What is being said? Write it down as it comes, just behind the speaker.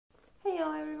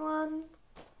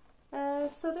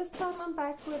So this time I'm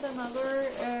back with another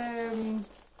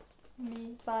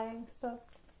me buying stuff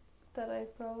that I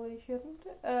probably shouldn't.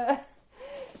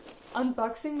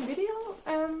 Unboxing video.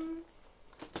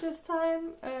 This time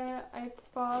I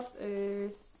bought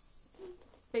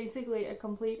basically a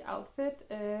complete outfit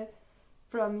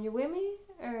from Youvimi.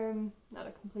 Not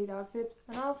a complete outfit,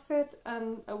 an outfit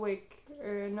and a wig.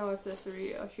 No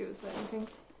accessory or shoes or anything.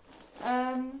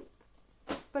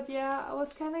 But yeah, I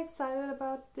was kind of excited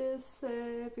about this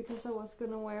because I was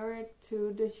gonna wear it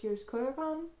to this year's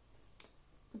Koreacon.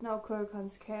 But now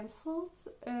Koreacon's cancelled,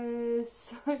 so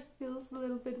it feels a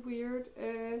little bit weird.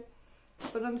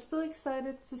 But I'm still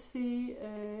excited to see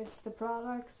the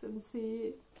products and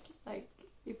see like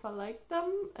if I like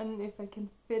them and if I can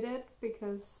fit it,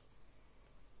 because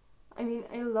I mean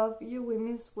I love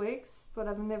Youvimi's wigs, but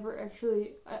I've never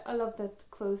actually I love that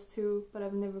clothes too, but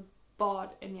I've never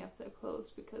bought any of their clothes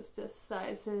because the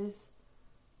sizes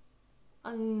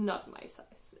are not my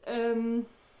size.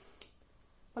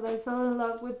 But I fell in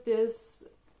love with this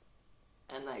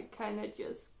and I kind of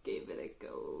just gave it a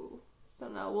go. So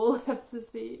now we'll have to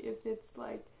see if it's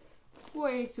like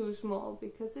way too small,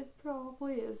 because it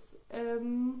probably is.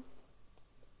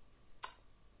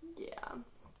 Yeah.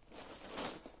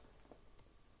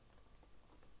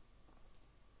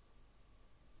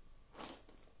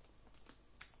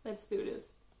 Let's do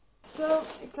this. So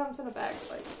it comes in a bag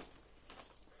like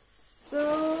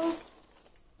so.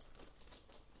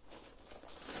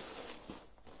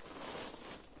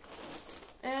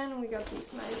 And we got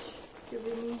these nice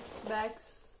Youvimi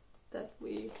bags that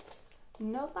we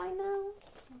know by now.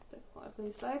 Or at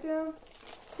least I do.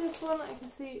 This one I can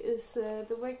see is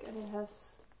the wig, and it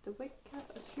has the wig cap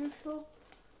as usual.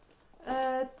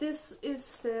 This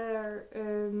is their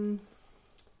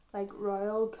like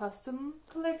royal custom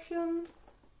collection.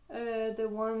 The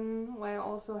one where I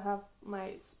also have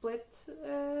my split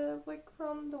wig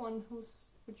from, the one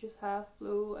which is half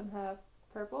blue and half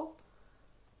purple.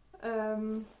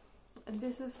 And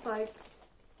this is like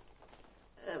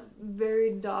a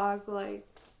very dark, like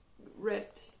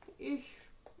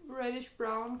reddish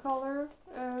brown color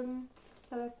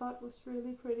that I thought was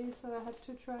really pretty, so I had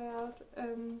to try out.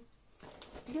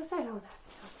 Because I don't have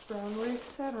enough brown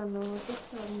wigs, I don't know,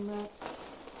 just on that.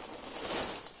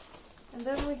 And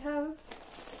then we have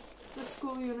the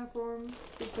school uniform,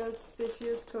 because this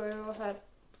year's choreo had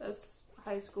a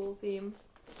high school theme.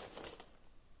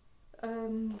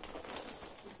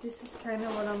 This is kind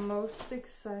of what I'm most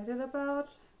excited about,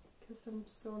 because I'm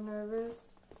so nervous.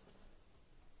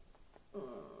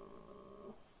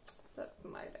 That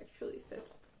might actually fit.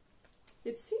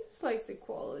 It seems like the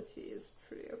quality is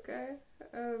pretty okay.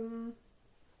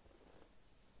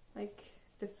 Like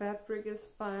the fabric is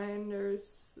fine,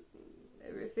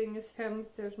 everything is hemmed,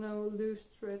 there's no loose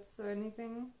threads or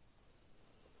anything.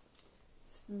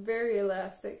 It's very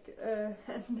elastic and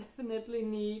definitely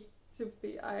need to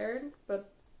be ironed, but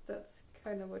that's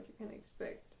kind of what you can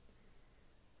expect.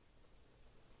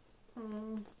 I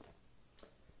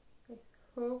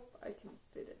hope I can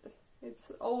fit it.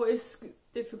 It's always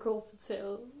difficult to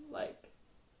tell like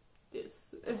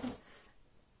this,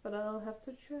 but I'll have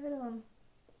to try it on.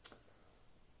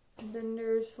 And then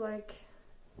there's like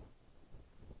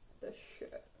the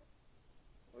shirt,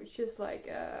 which is like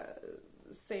a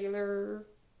sailor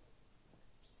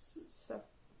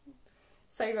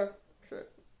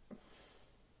shirt,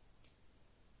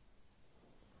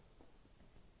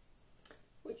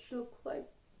 which look like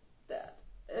that.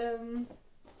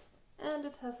 And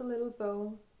it has a little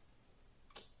bow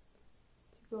to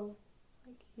go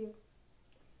like here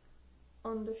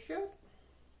on the shirt,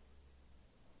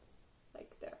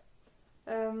 like there.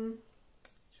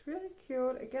 It's really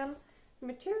cute. Again, the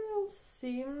materials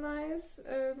seem nice.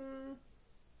 It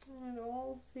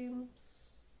all seems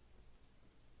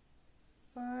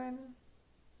fine.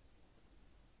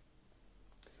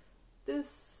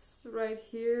 This right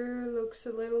here looks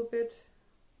a little bit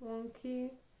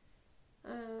wonky.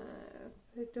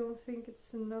 I don't think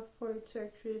it's enough for it to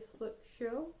actually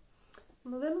show.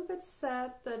 I'm a little bit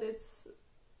sad that it's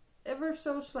ever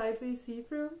so slightly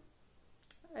see-through.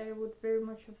 I would very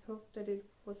much have hoped that it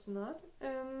was not.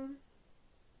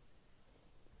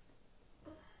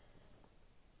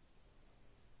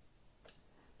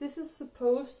 This is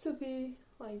supposed to be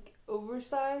like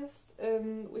oversized,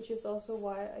 which is also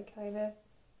why I kind of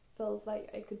felt like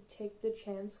I could take the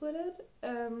chance with it.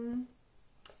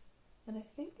 And I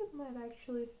think it might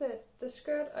actually fit. The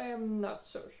skirt I am not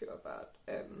so sure about,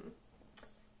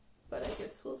 but I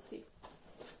guess we'll see.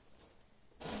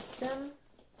 Then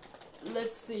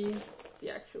let's see the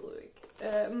actual wig,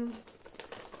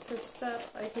 because that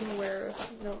I can wear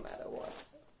no matter what.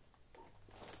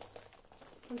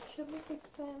 which I'm a big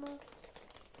fan of.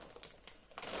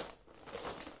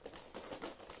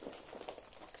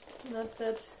 Not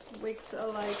that wigs are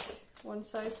like one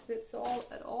size fits all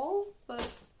at all, but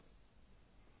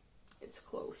it's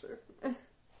closer.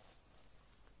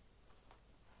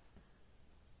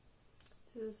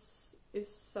 This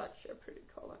is such a pretty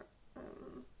color.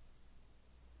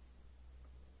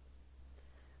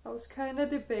 I was kind of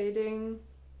debating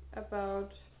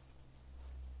about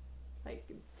like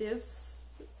this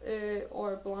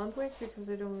or a blonde wig, because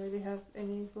I don't really have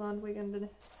any blonde wig, and then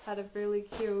had a really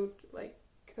cute like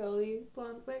curly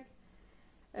blonde wig.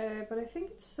 But I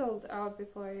think it sold out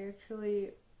before I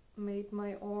actually made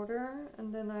my order,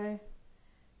 and then I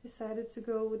decided to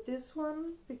go with this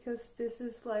one because this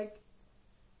is like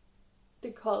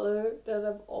the color that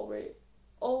I've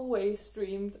always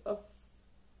dreamed of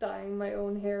dyeing my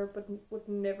own hair, but would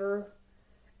never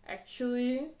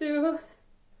actually do.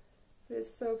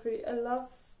 It's so pretty. I love,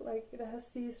 like, it has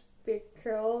these big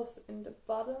curls in the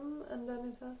bottom, and then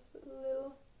it has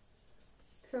little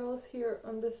curls here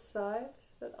on the side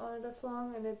that aren't as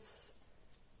long, and it's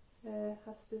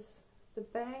has the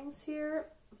bangs here.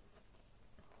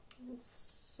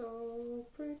 It's so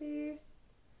pretty.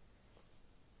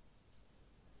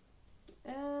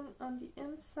 And on the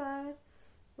inside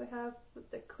we have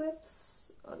the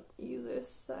clips on either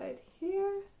side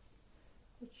here,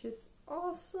 which is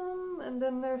awesome, and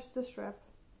then there's the strap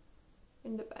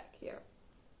in the back here.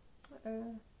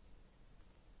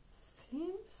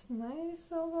 Seems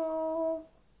nice overall.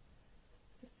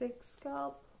 The fake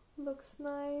scalp looks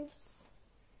nice.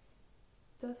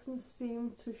 Doesn't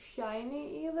seem too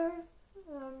shiny either.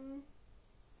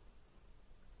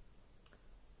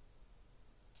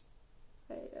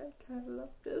 I kind of love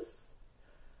this.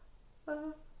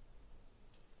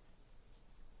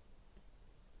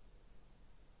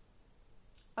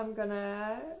 I'm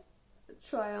gonna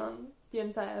try on the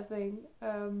entire thing,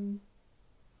 and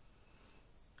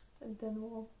then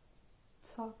we'll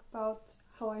talk about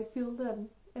how I feel then.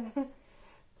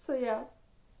 So yeah.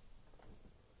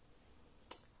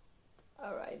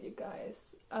 Alright, you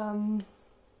guys.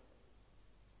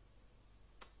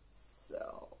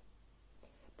 So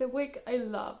the wig I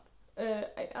love.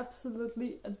 I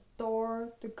absolutely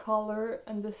adore the color,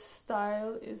 and the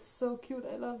style is so cute.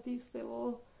 I love these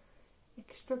little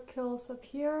extra curls up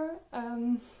here.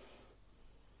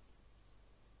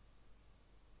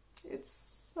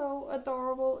 It's so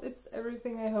adorable. It's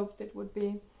everything I hoped it would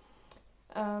be.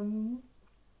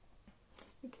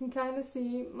 You can kind of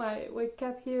see my wig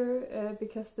cap here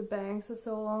because the bangs are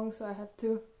so long, so I had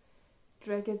to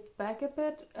drag it back a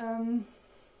bit.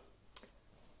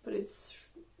 But it's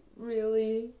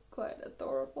really quite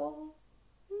adorable.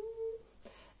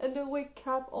 And the wig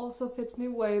cap also fits me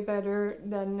way better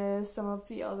than some of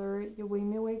the other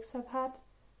Youvimi wigs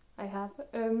I have.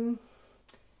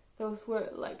 Those were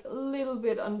like a little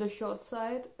bit on the short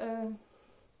side.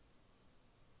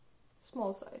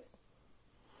 Small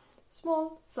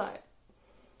side.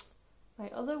 My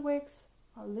other wigs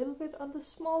are a little bit on the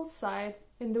small side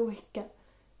in the wig cap.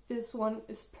 This one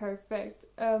is perfect.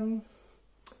 And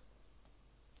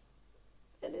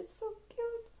it's so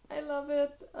cute. I love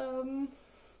it.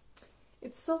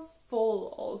 It's so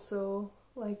full also.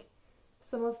 Like,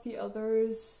 some of the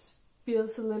others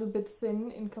feels a little bit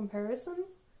thin in comparison.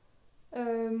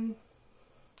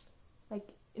 Like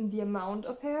in the amount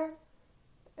of hair.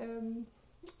 And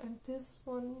this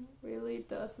one really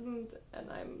doesn't,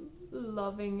 and I'm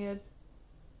loving it.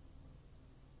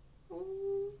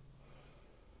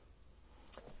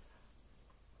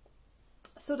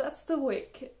 So that's the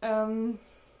wig.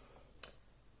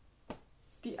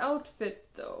 The outfit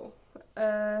though,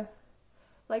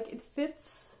 like it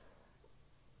fits,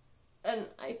 and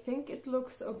I think it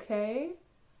looks okay,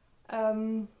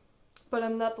 but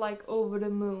I'm not like over the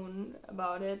moon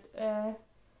about it.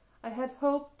 I had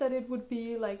hoped that it would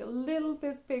be like a little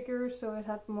bit bigger, so it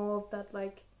had more of that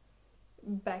like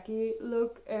baggy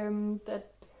look,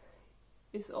 that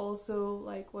is also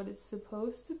like what it's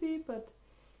supposed to be, but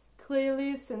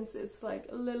clearly, since it's like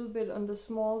a little bit on the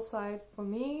small side for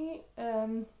me,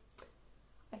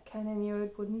 I kind of knew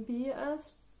it wouldn't be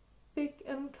as big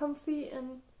and comfy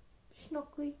and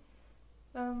schnockly.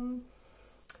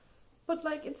 But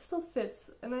like it still fits,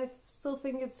 and I still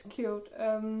think it's cute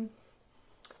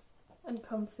and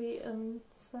comfy and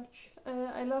such.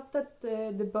 I love that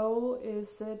the bow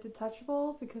is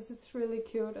detachable, because it's really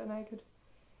cute, and I could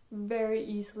very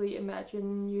easily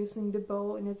imagine using the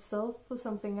bow in itself for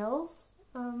something else.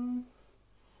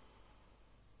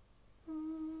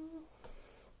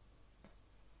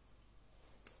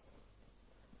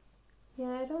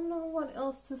 Yeah, I don't know what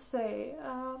else to say.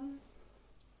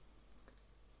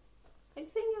 I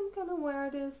think I'm gonna wear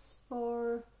this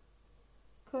for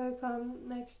Koyakon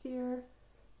next year,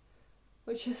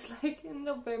 which is like in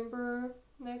November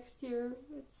next year.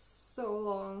 It's so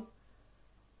long.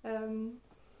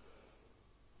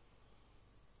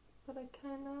 But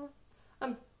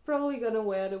I'm probably gonna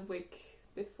wear the wig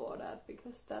before that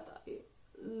because that I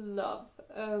love.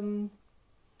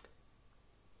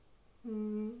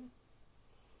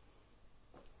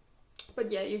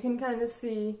 But yeah, you can kind of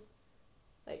see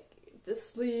like the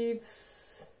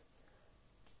sleeves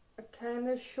are kind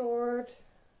of short,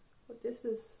 but this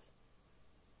is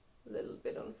a little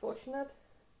bit unfortunate.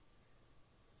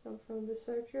 Some from the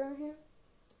serger here.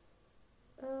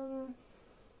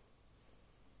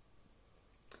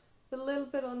 A little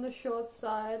bit on the short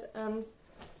side, and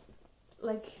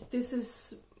like this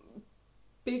is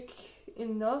big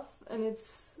enough, and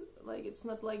it's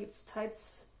not like it's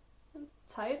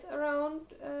tight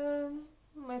around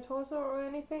my torso or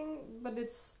anything, but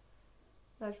it's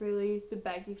not really the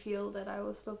baggy feel that I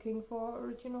was looking for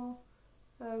original.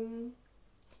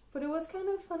 But it was kind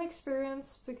of a fun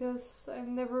experience because I've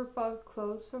never bought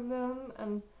clothes from them,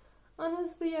 and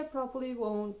honestly I probably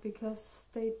won't because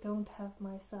they don't have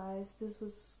my size. This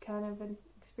was kind of an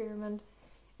experiment.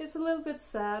 It's a little bit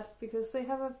sad because they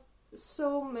have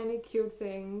so many cute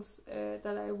things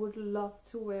that I would love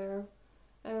to wear.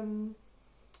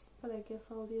 But I guess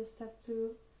I'll just have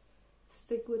to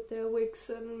stick with their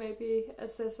wigs and maybe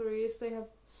accessories. They have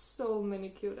so many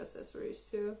cute accessories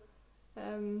too.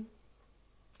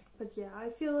 But yeah, I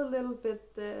feel a little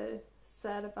bit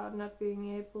sad about not being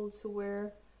able to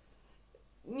wear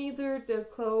neither their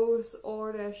clothes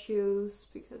or their shoes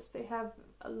because they have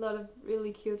a lot of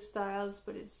really cute styles,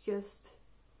 but it's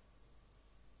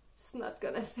not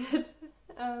gonna fit.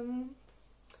 And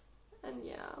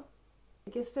yeah, I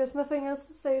guess there's nothing else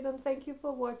to say than thank you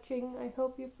for watching. I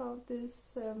hope you found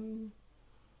this entertaining,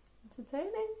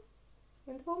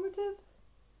 informative.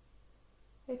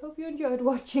 I hope you enjoyed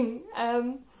watching.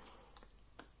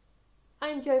 I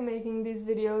enjoy making these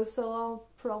videos, so I'll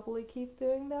probably keep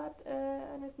doing that,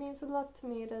 and it means a lot to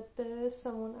me that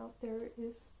someone out there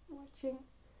is watching.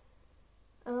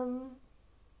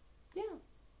 Yeah,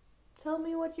 tell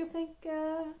me what you think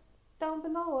down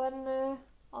below, and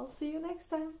I'll see you next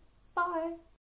time. Bye!